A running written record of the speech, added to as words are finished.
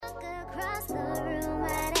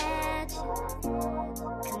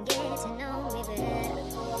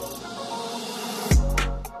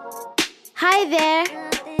Hi there!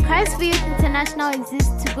 Christ for Youth International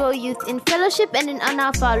exists to grow youth in fellowship and in honor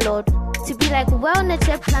of our Lord, to be like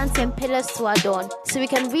well-nurtured plants and pillars to adorn, so we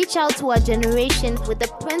can reach out to our generation with the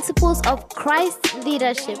principles of Christ's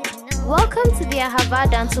leadership. Welcome to the Ahava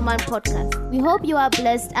Dantuman podcast. We hope you are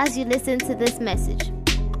blessed as you listen to this message.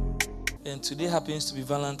 And today happens to be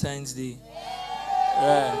Valentine's Day.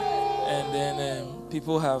 Right. And then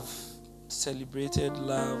people have celebrated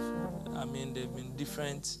love. I mean, there have been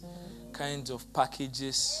different kinds of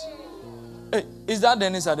packages. Hey, is that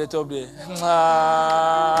Dennis at the top there?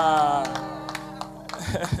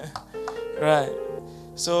 Right.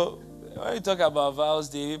 So when we talk about Vows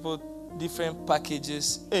Day, people different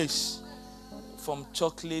packages, from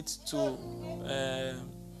chocolate to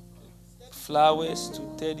flowers to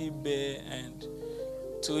teddy bear and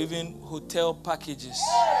to even hotel packages.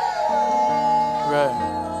 Right.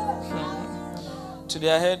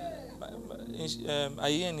 Today I heard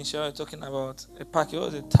Ayi and Nisha were talking about a package. It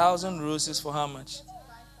was 1,000 roses for how much?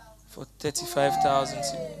 For 35,000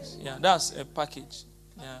 CDs. Yeah, that's a package.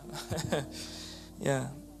 Yeah. Yeah.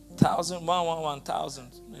 1,000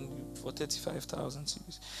 and for 35,000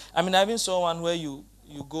 CDs. I mean, I even saw one where you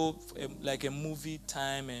go like a movie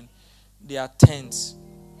time and there are tents.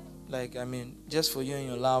 Like, I mean, just for you and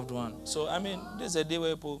your loved one. So, I mean, this is a day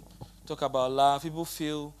where people talk about love. People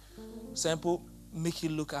feel simple. Make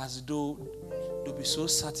it look as though they'll be so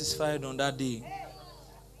satisfied on that day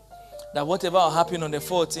that whatever will happen on the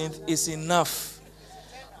 14th is enough.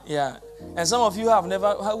 Yeah. And some of you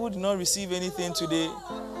would not receive anything today.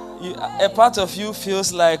 A part of you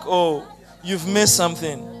feels like, oh, you've missed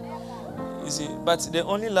something. You see, but the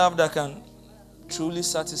only love that can truly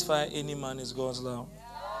satisfy any man is God's love.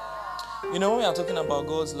 You know, when we are talking about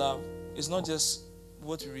God's love, it's not just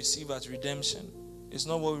what we receive as redemption. It's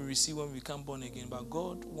not what we receive when we become born again, but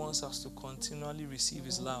God wants us to continually receive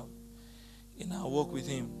His love in our walk with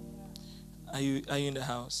Him. Are you in the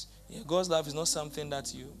house? Yeah, God's love is not something that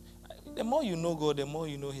the more you know God, the more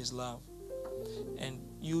you know His love. And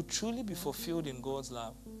you truly be fulfilled in God's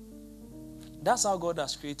love. That's how God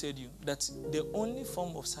has created you. That the only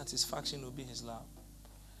form of satisfaction will be His love.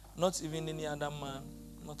 Not even any other man,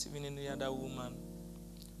 not even any other woman,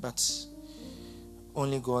 but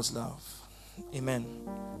only God's love. Amen.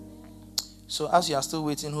 So as you are still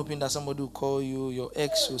waiting, hoping that somebody will call you, your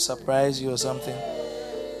ex will surprise you or something.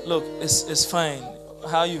 Look, it's fine.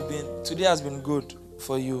 How you've been, today has been good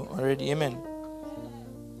for you already. Amen.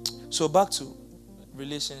 So back to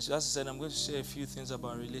relationships. As I said, I'm going to share a few things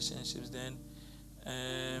about relationships. Then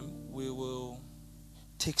we will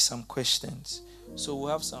take some questions. So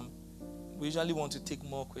we usually want to take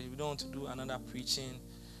more questions. We don't want to do another preaching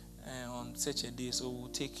on such a day. So we'll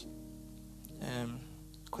take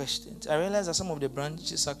questions. I realized that some of the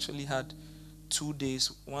branches actually had 2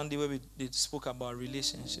 days. One day where they spoke about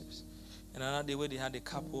relationships, and another day where they had a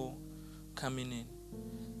couple coming in.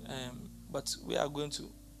 But we are going to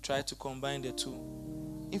try to combine the two.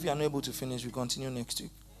 If you are not able to finish, we continue next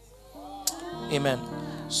week. Amen.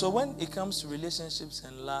 So when it comes to relationships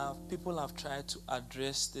and love, people have tried to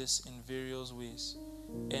address this in various ways.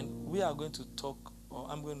 And we are going to talk, or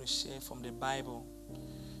I'm going to share from the Bible.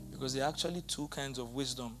 Because there are actually two kinds of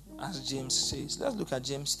wisdom, as James says. Let's look at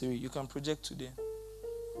James 3. You can project today.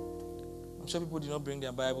 I'm sure people did not bring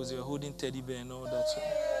their Bibles. They were holding teddy bear and all that. So.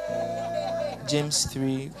 James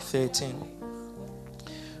 3:13.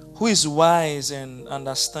 Who is wise and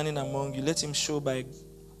understanding among you? Let him show by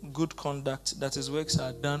good conduct that his works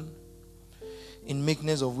are done in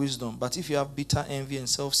meekness of wisdom. But if you have bitter envy and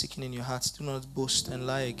self-seeking in your hearts, do not boast and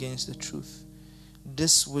lie against the truth.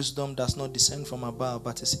 This wisdom does not descend from above,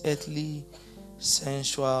 but is earthly,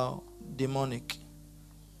 sensual, demonic.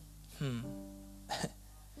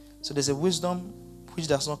 So there's a wisdom which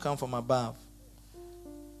does not come from above.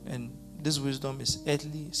 And this wisdom is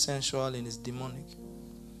earthly, sensual, and is demonic.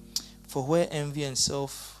 For where envy and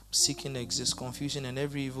self-seeking exist, confusion and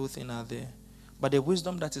every evil thing are there. But the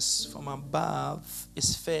wisdom that is from above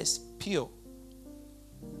is first pure.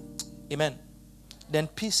 Amen. Then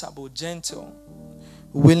peaceable, gentle,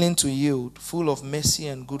 willing to yield, full of mercy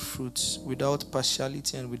and good fruits, without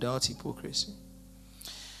partiality and without hypocrisy.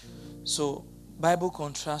 So, Bible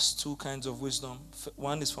contrasts two kinds of wisdom.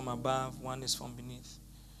 One is from above, one is from beneath.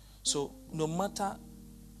 So, no matter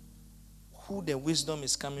who the wisdom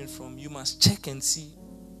is coming from, you must check and see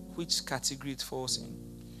which category it falls in.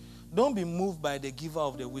 Don't be moved by the giver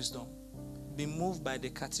of the wisdom. Be moved by the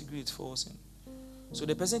category it falls in. So,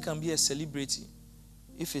 the person can be a celebrity.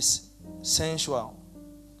 If it's sensual,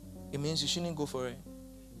 it means you shouldn't go for it.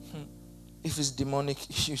 If it's demonic,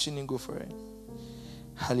 you shouldn't go for it.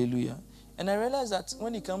 Hallelujah. And I realized that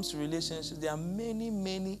when it comes to relationships, there are many,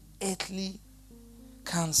 many earthly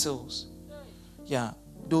counsels. Yeah.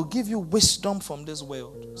 They'll give you wisdom from this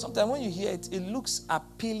world. Sometimes when you hear it, it looks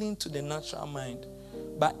appealing to the natural mind,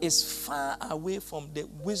 but it's far away from the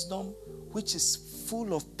wisdom which is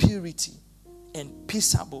full of purity and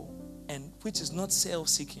peaceable and which is not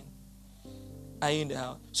self-seeking. Are you in the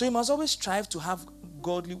house? So you must always strive to have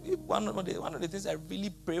godly. One of the things I really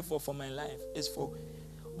pray for my life is for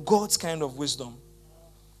God's kind of wisdom.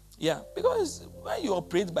 Yeah, because when you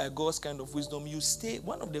operate by God's kind of wisdom, you stay.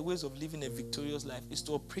 One of the ways of living a victorious life is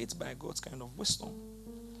to operate by God's kind of wisdom.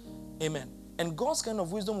 Amen. And God's kind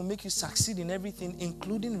of wisdom will make you succeed in everything,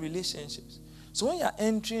 including relationships. So when you are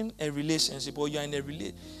entering a relationship or you are in a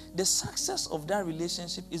the success of that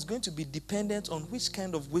relationship is going to be dependent on which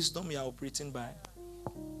kind of wisdom you are operating by.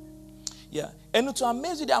 Yeah. And to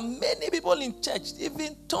amaze you, there are many people in church,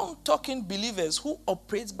 even tongue-talking believers, who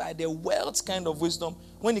operate by the world's kind of wisdom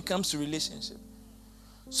when it comes to relationship.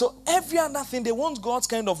 So every other thing, they want God's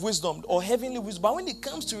kind of wisdom or heavenly wisdom. But when it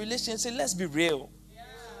comes to relationship, let's be real.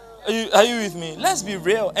 Are you with me? Let's be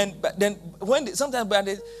real. And then when they say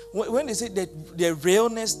that their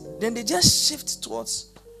realness, then they just shift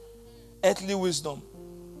towards earthly wisdom.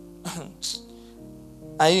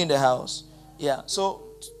 Are you in the house? Yeah. So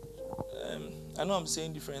I know I'm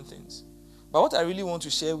saying different things, but what I really want to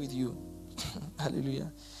share with you, hallelujah,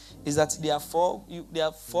 is that there are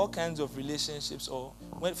four kinds of relationships, or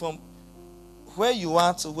from where you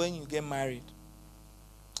are to when you get married.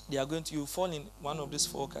 You fall in one of these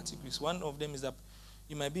four categories. One of them is that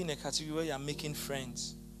you might be in a category where you are making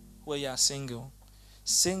friends, where you are single.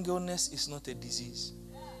 Singleness is not a disease.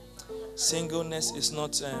 Singleness is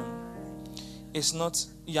not.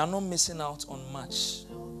 You are not missing out on much.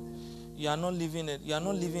 You are not living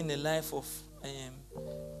a life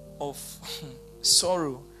of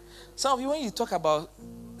sorrow. Some of you, when you talk about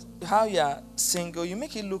how you are single, you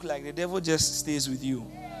make it look like the devil just stays with you.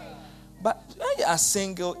 But when you are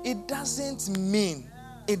single, it does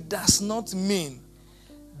not mean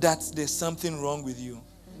that there's something wrong with you.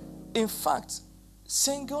 In fact,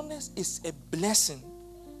 singleness is a blessing.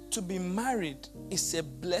 To be married is a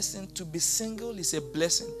blessing. To be single is a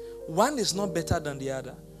blessing. One is not better than the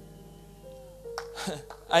other.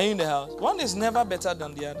 Are you in the house? One is never better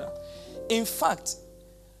than the other. In fact,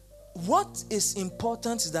 what is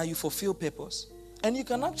important is that you fulfill purpose. And you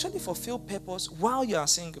can actually fulfill purpose while you are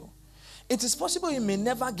single. It is possible you may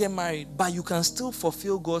never get married, but you can still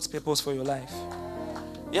fulfill God's purpose for your life.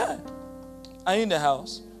 Yeah. Are you in the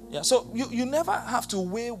house? Yeah. So you never have to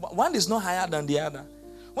weigh. One is not higher than the other.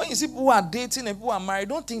 When you see people who are dating and people who are married,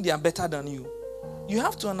 don't think they are better than you. You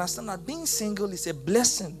have to understand that being single is a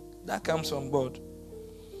blessing that comes from God.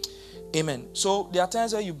 Amen. So there are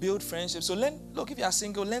times where you build friendships. So if you are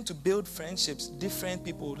single, learn to build friendships, different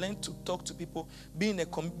people, learn to talk to people, be in a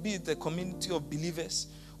community of believers.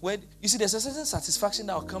 Where you see, there's a certain satisfaction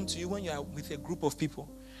that will come to you when you are with a group of people.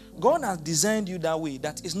 God has designed you that way,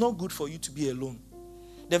 that it's not good for you to be alone.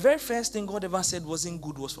 The very first thing God ever said wasn't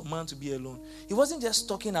good was for man to be alone. He wasn't just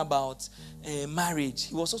talking about marriage.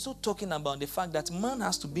 He was also talking about the fact that man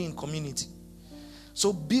has to be in community.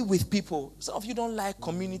 So be with people. Some of you don't like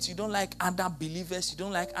community. You don't like other believers. You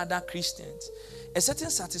don't like other Christians. A certain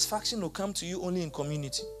satisfaction will come to you only in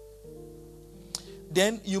community.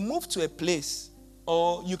 Then you move to a place,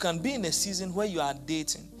 or you can be in a season where you are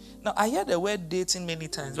dating. Now, I hear the word dating many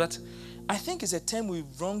times, but I think it's a term we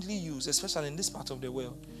wrongly use, especially in this part of the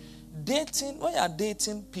world. Dating, when you are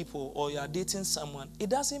dating people or you are dating someone, it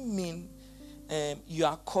doesn't mean you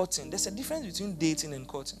are courting. There's a difference between dating and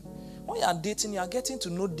courting. When you are dating, you are getting to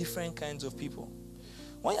know different kinds of people.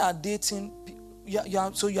 When you are dating, you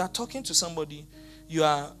are talking to somebody, you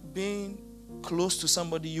are being close to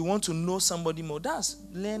somebody, you want to know somebody more. That's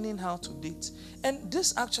learning how to date. And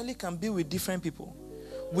this actually can be with different people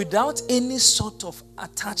without any sort of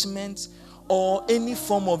attachment or any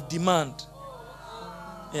form of demand.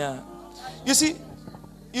 Yeah. You see,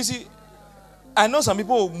 I know some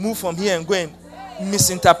people will move from here and go and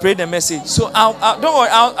misinterpret the message. So don't worry,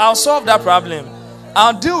 I'll solve that problem.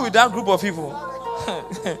 I'll deal with that group of people.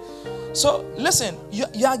 So listen,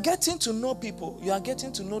 you are getting to know people. You are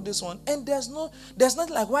getting to know this one. And there's not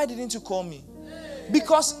like, why didn't you call me?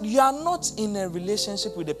 Because you are not in a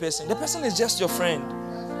relationship with the person. The person is just your friend.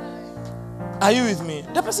 Are you with me?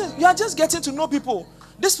 The person, you are just getting to know people.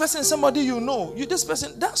 This person is somebody you know. This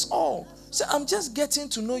person, that's all. So I'm just getting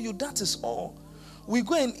to know you. That is all. We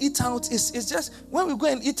go and eat out. It's just, when we go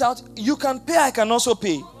and eat out, you can pay, I can also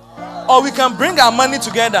pay. Or we can bring our money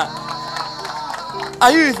together.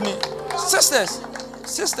 Are you with me?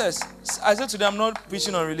 Sisters, I said to them, I'm not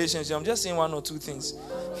preaching on relationship. I'm just saying one or two things.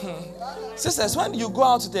 Sisters, when you go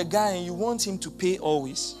out with a guy and you want him to pay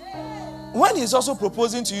always, when he's also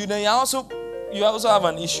proposing to you, then you also have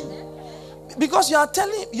an issue. Because you are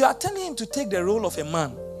telling him to take the role of a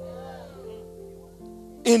man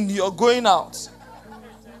in your going out.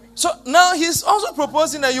 So now he's also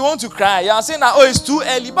proposing and you want to cry. You are saying that, oh, it's too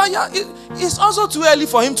early. But it's also too early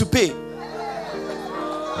for him to pay.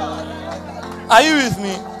 Are you with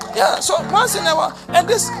me? Yeah, so once in a while, and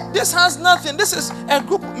this has nothing. This is a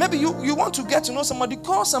group. Maybe you want to get to know somebody,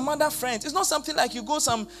 call some other friends. It's not something like you go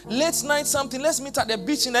some late night something, let's meet at the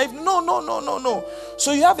beach in the evening. No.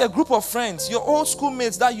 So you have a group of friends, your old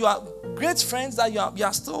schoolmates that you are great friends that you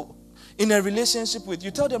are still in a relationship with.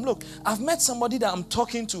 You tell them, look, I've met somebody that I'm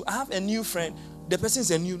talking to. I have a new friend. The person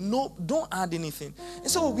is a new. No, don't add anything. And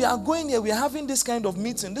so we are going here. We are having this kind of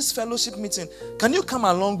meeting, this fellowship meeting. Can you come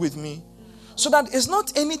along with me? So that it's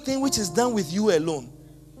not anything which is done with you alone.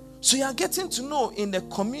 So you are getting to know in the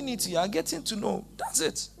community. You are getting to know. That's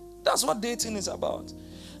it. That's what dating is about.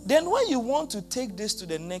 Then when you want to take this to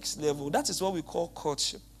the next level, that is what we call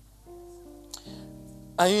courtship.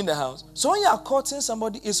 Are you in the house? So when you are courting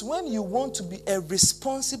somebody, it's when you want to be a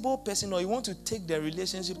responsible person or you want to take the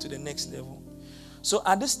relationship to the next level. So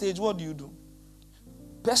at this stage, what do you do?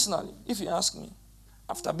 Personally, if you ask me,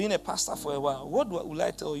 after being a pastor for a while, what will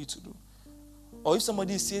I tell you to do? Or if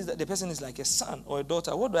somebody says that the person is like a son or a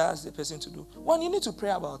daughter, what do I ask the person to do? One, you need to pray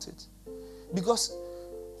about it. Because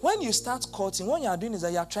when you start courting, what you are doing is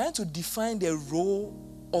that you are trying to define the role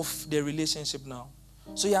of the relationship now.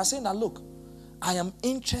 So you are saying that, look, I am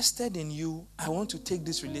interested in you. I want to take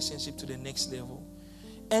this relationship to the next level.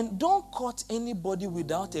 And don't court anybody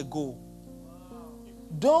without a goal.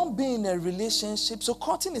 Don't be in a relationship. So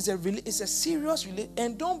courting is a serious relationship.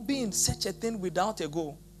 And don't be in such a thing without a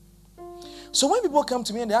goal. So when people come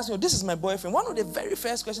to me and they ask me, this is my boyfriend, one of the very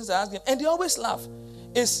first questions I ask them, and they always laugh,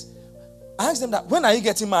 is I ask them that, when are you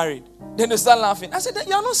getting married? Then they start laughing. I said,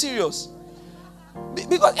 you are not serious.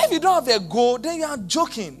 Because if you don't have a goal, then you are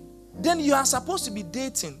joking. Then you are supposed to be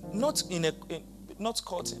dating, not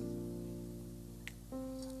courting.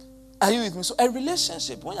 Are you with me? So a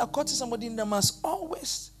relationship, when you are courting somebody, there must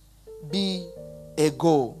always be a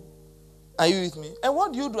goal. Are you with me? And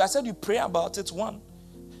what do you do? I said you pray about it. One,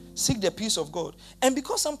 seek the peace of God. And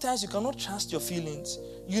because sometimes you cannot trust your feelings,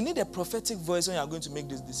 you need a prophetic voice when you are going to make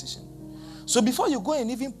this decision. So before you go and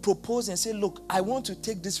even propose and say, look, I want to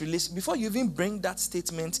take this relationship, before you even bring that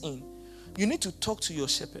statement in, you need to talk to your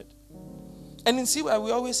shepherd. And you see why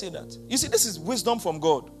we always say that. You see, this is wisdom from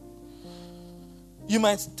God. You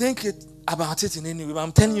might think about it in any way, but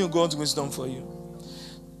I'm telling you God's wisdom for you.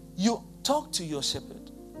 You talk to your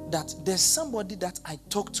shepherd that there's somebody that I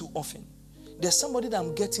talk to often. There's somebody that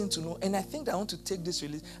I'm getting to know, and I think that I want to take this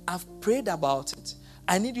release. I've prayed about it.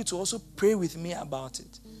 I need you to also pray with me about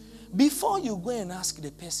it. Before you go and ask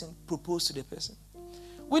the person, propose to the person.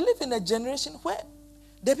 We live in a generation where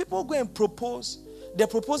the people go and propose, the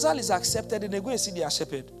proposal is accepted, and they go and see their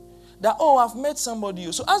shepherd. That, oh, I've met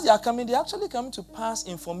somebody. So as they are coming, they actually come to pass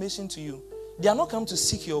information to you. They are not coming to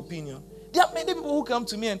seek your opinion. There are many people who come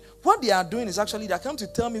to me, and what they are doing is actually they are coming to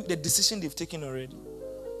tell me the decision they've taken already.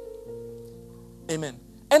 Amen.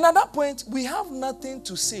 And at that point, we have nothing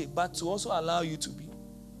to say but to also allow you to be.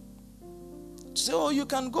 To say, oh, you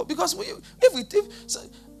can go. Because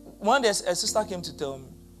one day a sister came to tell me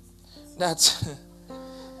that,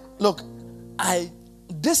 look,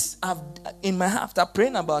 in my heart, after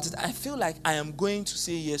praying about it, I feel like I am going to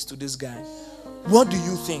say yes to this guy. What do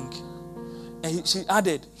you think? And she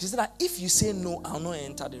added, she said that if you say no, I'll not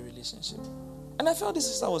enter the relationship. And I felt this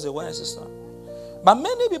sister was a wise sister. But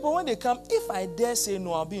many people, when they come, if I dare say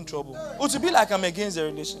no, I'll be in trouble. Or to be like I'm against the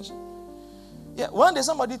relationship. Yeah, one day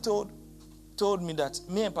somebody told me that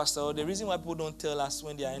me and Pastor, the reason why people don't tell us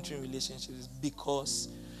when they are entering relationships is because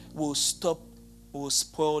we'll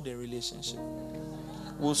spoil the relationship.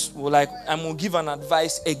 I'm going to give an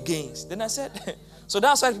advice against. Then I said, so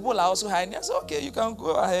that's why people are also hiding. I said, okay, you can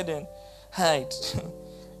go ahead and hide.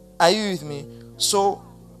 Are you with me? So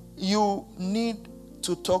you need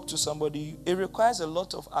to talk to somebody. It requires a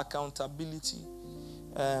lot of accountability.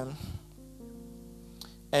 And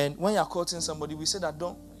when you're courting somebody, we said that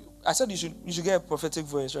I said you should get a prophetic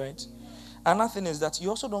voice, right? Another thing is that you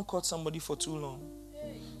also don't court somebody for too long.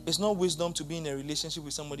 It's not wisdom to be in a relationship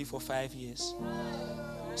with somebody for 5 years,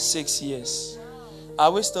 6 years. I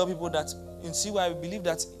always tell people that, in CY, we believe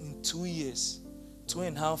that in 2 years,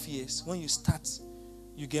 2.5 years, when you start,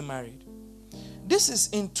 you get married. This is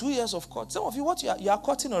in 2 years of court. Some of you, you are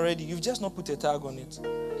courting already. You've just not put a tag on it.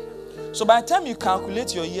 So by the time you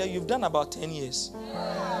calculate your year, you've done about 10 years.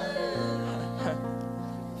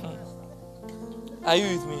 Are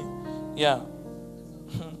you with me? Yeah.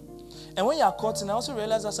 And when you are courting, I also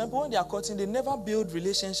realize that some people, when they are courting, they never build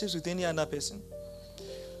relationships with any other person.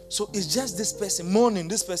 So it's just this person, morning,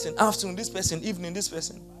 this person, afternoon, this person, evening, this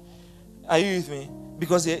person. Are you with me?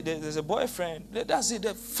 Because there's a boyfriend. That's it.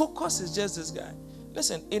 The focus is just this guy.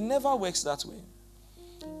 Listen, it never works that way.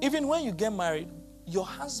 Even when you get married, your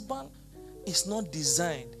husband is not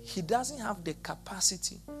designed. He doesn't have the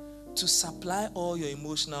capacity to supply all your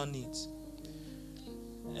emotional needs.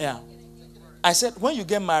 Yeah. I said, when you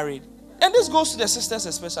get married, and this goes to the sisters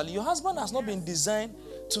especially, your husband has not been designed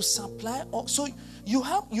to supply all. So you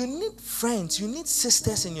need friends, you need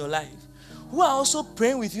sisters in your life who are also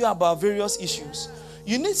praying with you about various issues.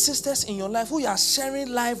 You need sisters in your life who you are sharing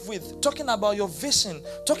life with, talking about your vision,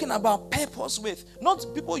 talking about purpose with. Not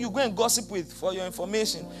people you go and gossip with for your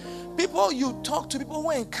information. People you talk to, people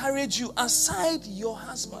who encourage you aside your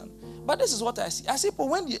husband. But this is what I see. I see people,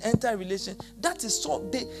 when you enter a relation, that is so,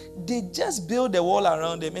 they just build a wall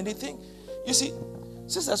around them and they think, you see,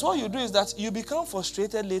 sisters, what you do is that you become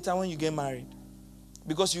frustrated later when you get married.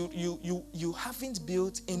 Because you haven't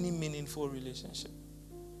built any meaningful relationship.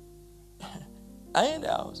 I in the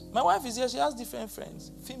house. My wife is here. She has different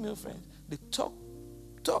friends, female friends. They talk.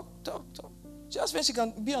 Just when she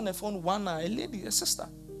can be on the phone 1 hour, a lady, a sister,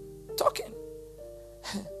 talking.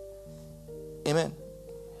 Amen.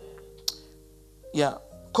 Yeah.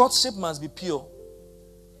 Courtship must be pure.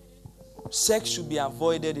 Sex should be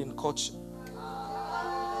avoided in courtship.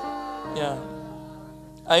 Yeah.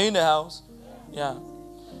 Are you in the house? Yeah.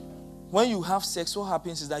 When you have sex, what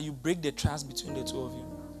happens is that you break the trust between the two of you.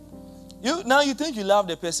 You think you love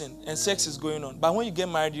the person and sex is going on. But when you get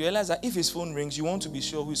married, you realize that if his phone rings, you want to be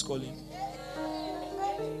sure who is calling.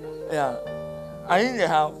 Yeah. Are you in the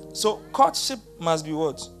house? So courtship must be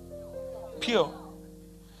what? Pure.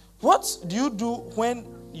 What do you do when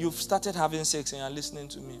you've started having sex and you're listening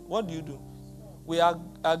to me? What do you do? We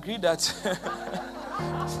agree that...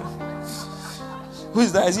 Who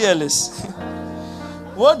is that? Is he Ellis?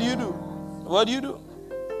 What do you do? What do you do?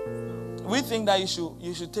 We think that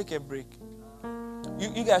you should take a break.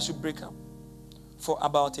 You guys should break up for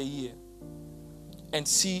about a year and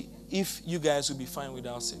see if you guys will be fine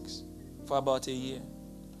without sex for about a year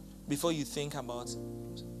before you think about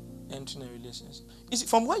entering a relationship. You see,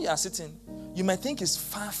 from where you are sitting, you might think it's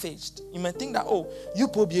far-fetched. You might think that, you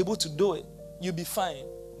will be able to do it. You'll be fine.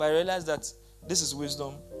 But I realize that this is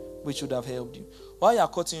wisdom which would have helped you. While you are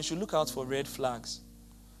courting, you should look out for red flags.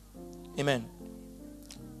 Amen.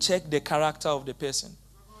 Check the character of the person.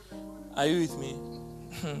 Are you with me?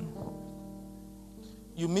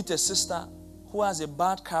 You meet a sister who has a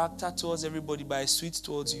bad character towards everybody but is sweet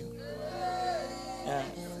towards you. Yeah.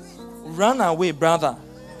 Run away, brother.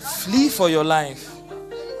 Flee for your life.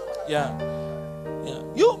 Yeah. Yeah.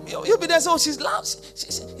 You'll be there. So she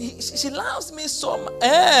loves me so much.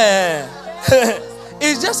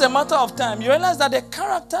 It's just a matter of time. You realize that the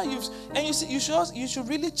character you should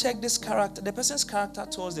really check this character, the person's character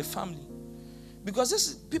towards the family. Because this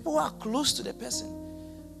is people who are close to the person.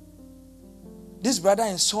 This brother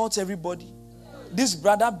insults everybody. This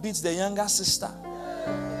brother beats the younger sister.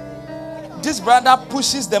 This brother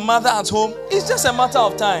pushes the mother at home. It's just a matter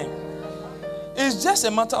of time. It's just a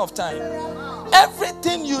matter of time.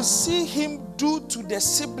 Everything you see him do to the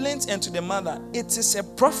siblings and to the mother, it is a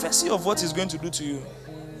prophecy of what he's going to do to you.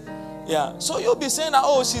 Yeah. So you'll be saying that,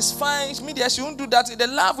 she's fine. She won't do that. The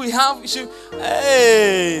love we have, it's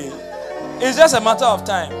just a matter of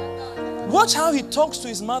time. Watch how he talks to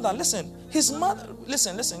his mother. Listen, his mother,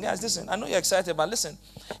 listen, guys, listen. I know you're excited, but listen.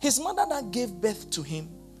 His mother that gave birth to him,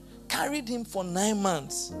 carried him for 9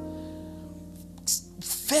 months,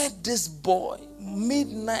 fed this boy,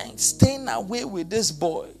 midnight, staying away with this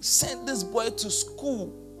boy, sent this boy to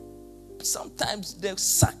school. Sometimes the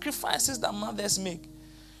sacrifices that mothers make,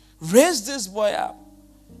 raised this boy up,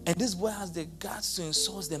 and this boy has the guts to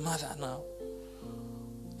insult the mother now.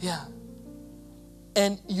 Yeah.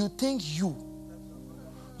 And you think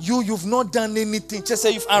you've not done anything. Just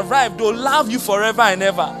say you've arrived. They'll love you forever and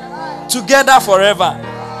ever. Together forever.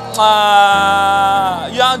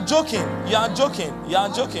 You are joking. You are joking. You are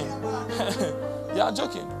joking. You are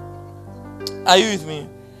joking. Are you with me?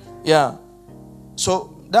 Yeah.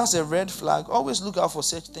 So that's a red flag. Always look out for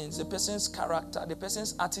such things. The person's character, the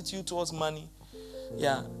person's attitude towards money.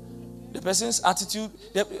 Yeah. The person's attitude.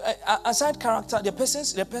 Aside character, the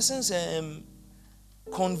person's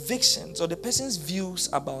convictions or the person's views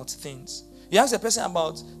about things. You ask the person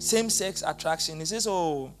about same-sex attraction. He says,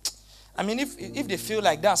 if they feel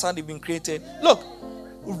like that's how they've been created, look,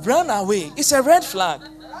 run away. It's a red flag.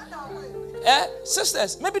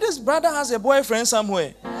 Sisters, maybe this brother has a boyfriend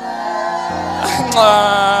somewhere.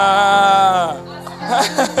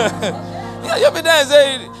 Yeah, you'll be there and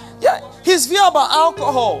say, yeah, his view about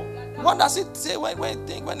alcohol. What does it say when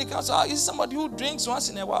it comes to is somebody who drinks once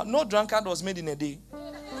in a while? No drunkard was made in a day.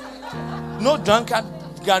 No drunkard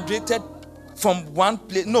graduated from one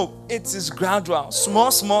place. No, it is gradual.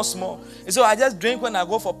 Small. So I just drink when I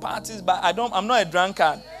go for parties, but I'm not a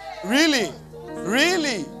drunkard. Really?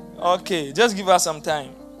 Okay, just give us some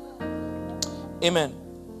time. Amen.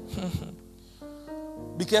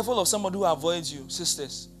 Be careful of somebody who avoids you,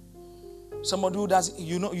 sisters. Somebody who doesn't,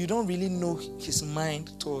 you don't really know his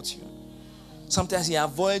mind towards you. Sometimes he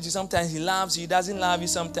avoids you, sometimes he loves you, he doesn't love you,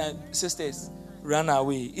 sometimes, sisters, run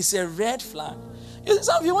away. It's a red flag.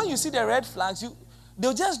 Some of you, when you see the red flags,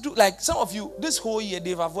 they'll just do, like some of you, this whole year,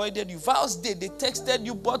 they've avoided you. Vows Day, they texted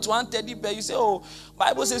you, bought one teddy bear. You say, oh,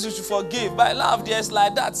 Bible says you should forgive. But love, just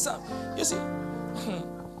like that. You see,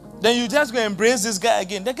 then you just go embrace this guy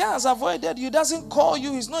again. The guy has avoided you. He doesn't call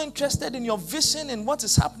you. He's not interested in your vision and what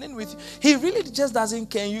is happening with you. He really just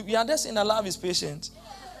doesn't care. You are just in a love is patient.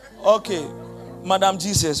 Okay, Madam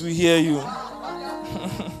Jesus, we hear you.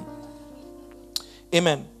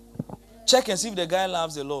 Amen. Check and see if the guy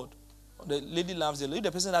loves the Lord. The lady loves the Lord. If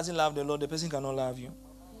the person doesn't love the Lord, the person cannot love you.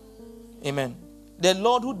 Amen. The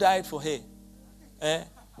Lord who died for her,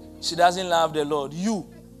 she doesn't love the Lord. You.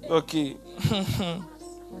 Okay.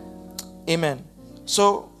 Amen.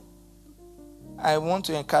 So, I want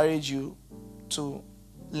to encourage you to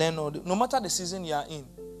learn no matter the season you are in,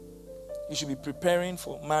 you should be preparing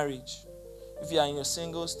for marriage. If you are in your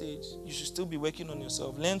single stage, you should still be working on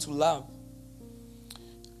yourself. Learn to love.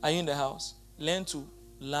 Are you in the house? Learn to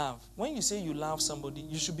love. When you say you love somebody,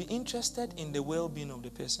 you should be interested in the well-being of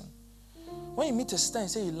the person. When you meet a sister and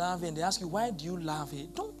say you love her and they ask you, why do you love her?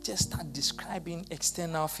 Don't just start describing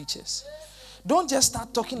external features. Don't just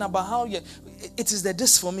start talking about how it is the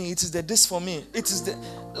this for me, it is the this for me. It is the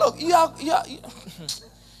look, yeah.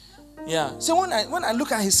 So when I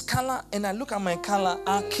look at his color and I look at my color,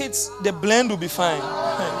 our kids, the blend will be fine.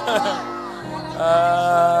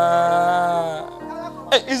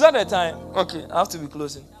 Hey, is that the time? Okay, I have to be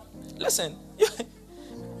closing. Listen.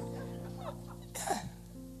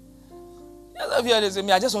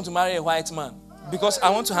 I just want to marry a white man because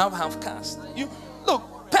I want to have half caste. Look,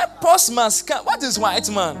 purpose must come. What is white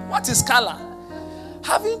man? What is color?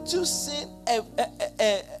 Haven't you seen are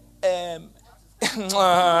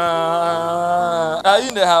you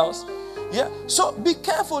in the house? Yeah. So be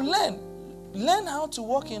careful. Learn how to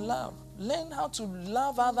walk in love. Learn how to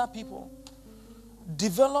love other people.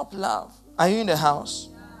 Develop love. Are you in the house?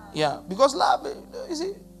 Yeah. Because love, you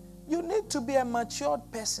see, you need to be a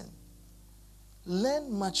matured person.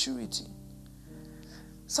 Learn maturity.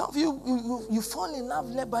 Some of you fall in love,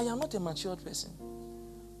 but you're not a matured person.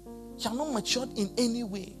 You're not matured in any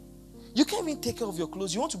way. You can't even take care of your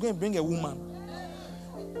clothes. You want to go and bring a woman.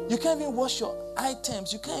 You can't even wash your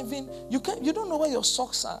items. You don't know where your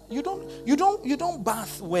socks are. You don't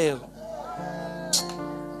bath well.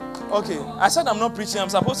 Okay, I said I'm not preaching. I'm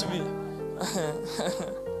supposed to be.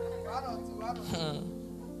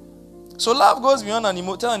 So love goes beyond an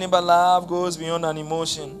emotion. Tell your neighbor, love goes beyond an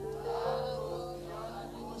emotion.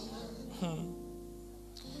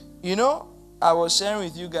 You know, I was sharing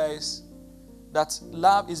with you guys that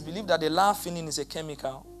love is believed that the love feeling is a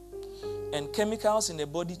chemical. And chemicals in the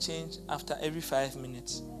body change after every 5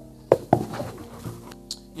 minutes.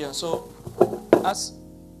 Yeah, so as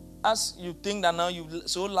you think that now you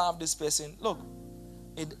so love this person, look,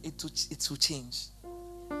 it will change.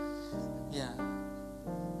 Yeah.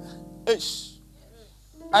 Ish.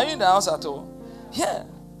 Are you in the house at all? Yeah.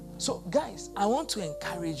 So guys, I want to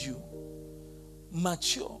encourage you.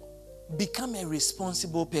 Mature. Become a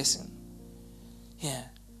responsible person. Yeah.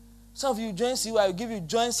 Some of you join CY, I will give you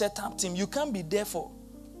joint setup team. You can't be there for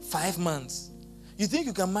 5 months. You think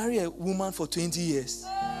you can marry a woman for 20 years?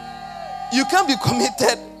 You can't be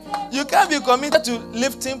committed. You can't be committed to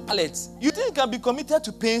lifting pallets. You think you can be committed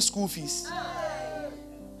to paying school fees?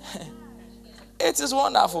 It is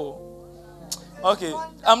wonderful. Okay,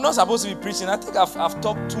 I'm not supposed to be preaching. I think I've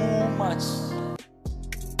talked too much.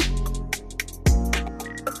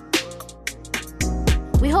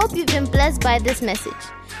 We hope you've been blessed by this message.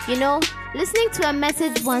 You know, listening to a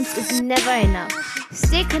message once is never enough.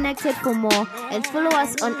 Stay connected for more and follow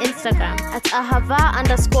us on Instagram at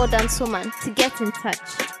ahava_dansoman to get in touch.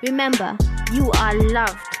 Remember, you are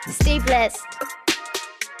loved. Stay blessed.